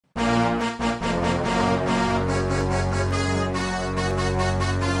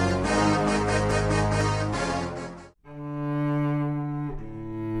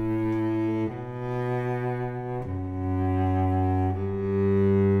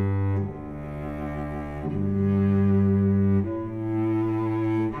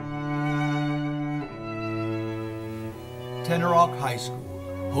Tenoroc High School,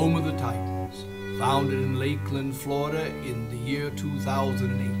 home of the Titans, founded in Lakeland, Florida in the year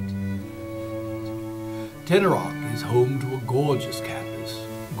 2008. Tenoroc is home to a gorgeous campus,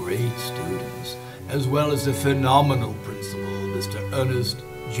 great students, as well as a phenomenal principal, Mr. Ernest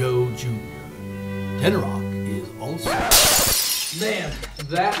Joe Jr. Tenoroc is also... Man,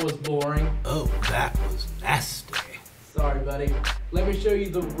 that was boring. Oh, that was nasty. Sorry, buddy. Let me show you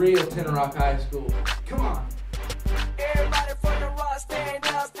the real Tenoroc High School. Come on. Everybody from the rock, stand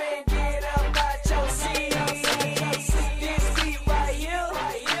up and get up out your seat. This beat right here,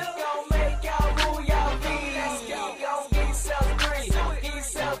 gon' make y'all move y'all feet. Let's go. Gon' get some three, get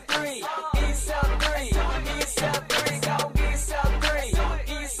some three, get some three, get some three, gon' get some three,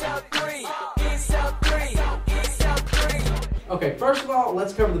 get some three, get some three, get some three. Okay, first of all,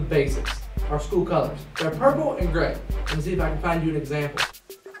 let's cover the basics. Our school colors. They're purple and gray. Let me see if I can find you an example.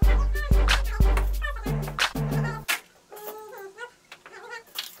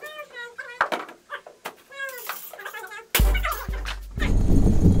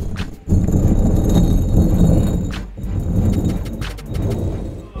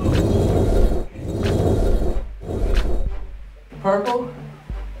 Purple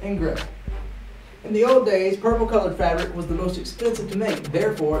and gray. In the old days, purple colored fabric was the most expensive to make.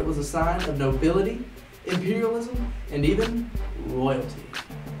 Therefore, it was a sign of nobility, imperialism, and even royalty.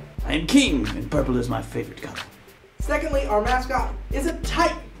 I am king, and purple is my favorite color. Secondly, our mascot is a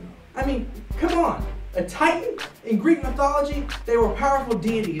titan. I mean, come on. A titan? In Greek mythology, they were powerful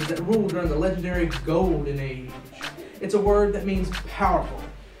deities that ruled during the legendary Golden Age. It's a word that means powerful,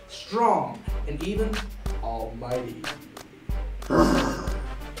 strong, and even almighty.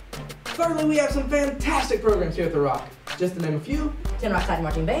 Thirdly, we have some fantastic programs here at The Rock. Just to name a few: Tenoroc Titan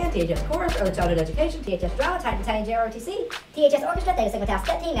Marching Band, THS Chorus, Early Childhood Education, THS Drama, Titan Tiny JROTC, THS Orchestra, Theta Sigma Tau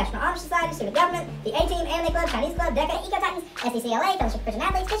Step Team, National Honor Society, Student Government, the A-Team, Anime Club, Chinese Club, DECA, Eco Titans, SCCLA, Fellowship of Christian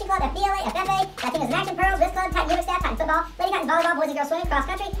Athletes, Fishing Club, FBLA, FFA, Latinos in Action, Pearls, Wrist Club, Titan Music Staff, Titan Football, Lady Titans Volleyball, Boys and Girls Swimming, Cross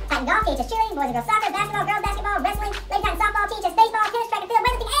Country, Titan Golf, THS Cheerleading, Boys and Girls Soccer, Basketball, Girls Basketball, Wrestling, Lady Titans Softball, THS Baseball, Tennis, Track and Field,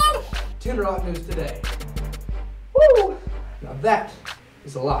 Weightlifting, and Tenoroc News Today. Woo! Now that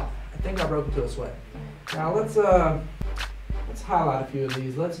is a lot. I think I broke into a sweat. Now let's highlight a few of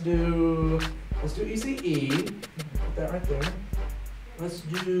these. Let's do ECE. Put that right there. Let's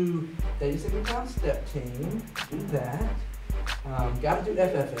do Theta Sigma Tau Step Team. Do that. Gotta do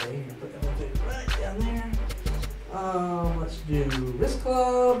FFA. Put FFA right down there. Let's do Wrist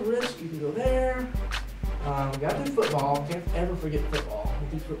Club. Wrist, you can go there. Gotta do football. Can't ever forget football.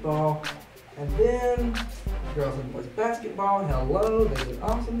 We'll do football. And then girls and boys basketball. Hello, they did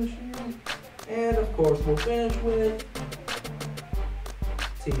awesome this year. And of course, we'll finish with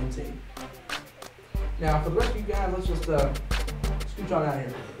TNT. Now, for the rest of you guys, let's just scooch on out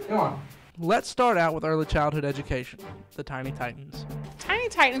here. Come on. Let's start out with early childhood education, the Tiny Titans. Tiny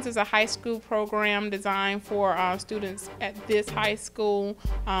Titans is a high school program designed for students at this high school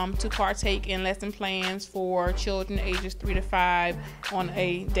to partake in lesson plans for children ages 3 to 5 on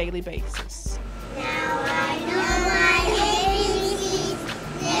a daily basis. Now I know my ABCs.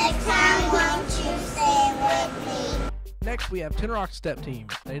 Next time, won't you stay with me? Next, we have Tenoroc Step Team,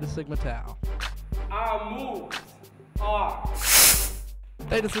 Theta Sigma Tau. Our moves are...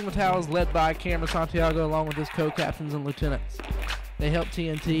 Theta Sigma Tau is led by Cameron Santiago along with his co-captains and lieutenants. They helped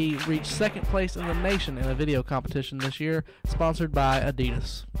TNT reach second place in the nation in a video competition this year, sponsored by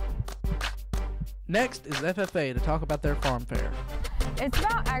Adidas. Next is FFA to talk about their farm fair. It's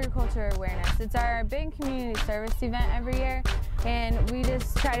about agriculture awareness. It's our big community service event every year, and we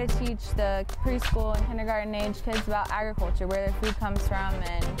just try to teach the preschool and kindergarten age kids about agriculture, where their food comes from,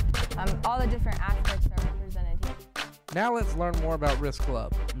 and all the different aspects are represented here. Now let's learn more about Wrist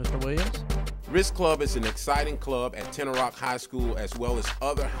Club. Mr. Williams? Wrist Club is an exciting club at Tenoroc High School as well as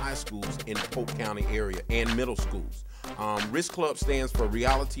other high schools in the Polk County area and middle schools. Wrist Club stands for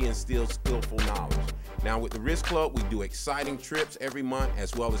Reality and Skillful Knowledge. Now with the Wrist Club, we do exciting trips every month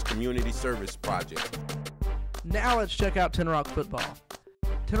as well as community service projects. Now let's check out Tenoroc football.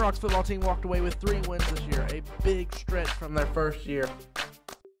 Tenoroc's football team walked away with 3 wins this year, a big stretch from their first year.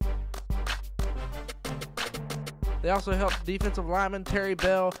 They also helped defensive lineman Terry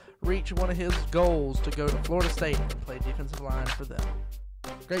Bell reach one of his goals to go to Florida State and play defensive line for them.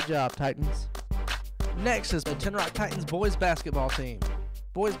 Great job, Titans. Next is the Tenoroc Titans boys basketball team.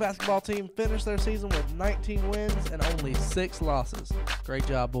 Boys basketball team finished their season with 19 wins and only 6 losses. Great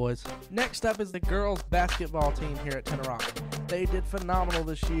job, boys. Next up is the girls basketball team here at Tenoroc. They did phenomenal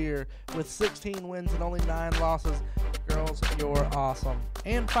this year with 16 wins and only 9 losses. girls, you're awesome.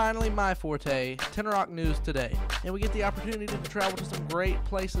 And finally, my forte, Tenoroc News Today. And we get the opportunity to travel to some great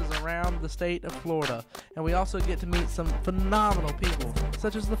places around the state of Florida. And we also get to meet some phenomenal people,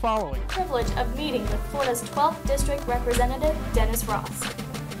 such as the following. Privilege of meeting with Florida's 12th District Representative, Dennis Ross.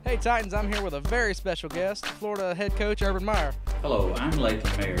 Hey Titans, I'm here with a very special guest, Florida head coach Urban Meyer. Hello, I'm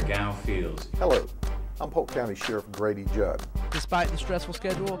Lakeland Mayor Guy Fields. Hello, I'm Polk County Sheriff Grady Judd. Despite the stressful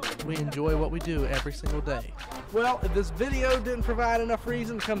schedule, we enjoy what we do every single day. Well, if this video didn't provide enough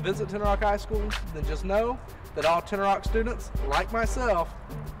reason to come visit Tenoroc High School, then just know that all Tenoroc students, like myself,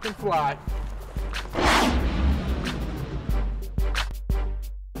 can fly.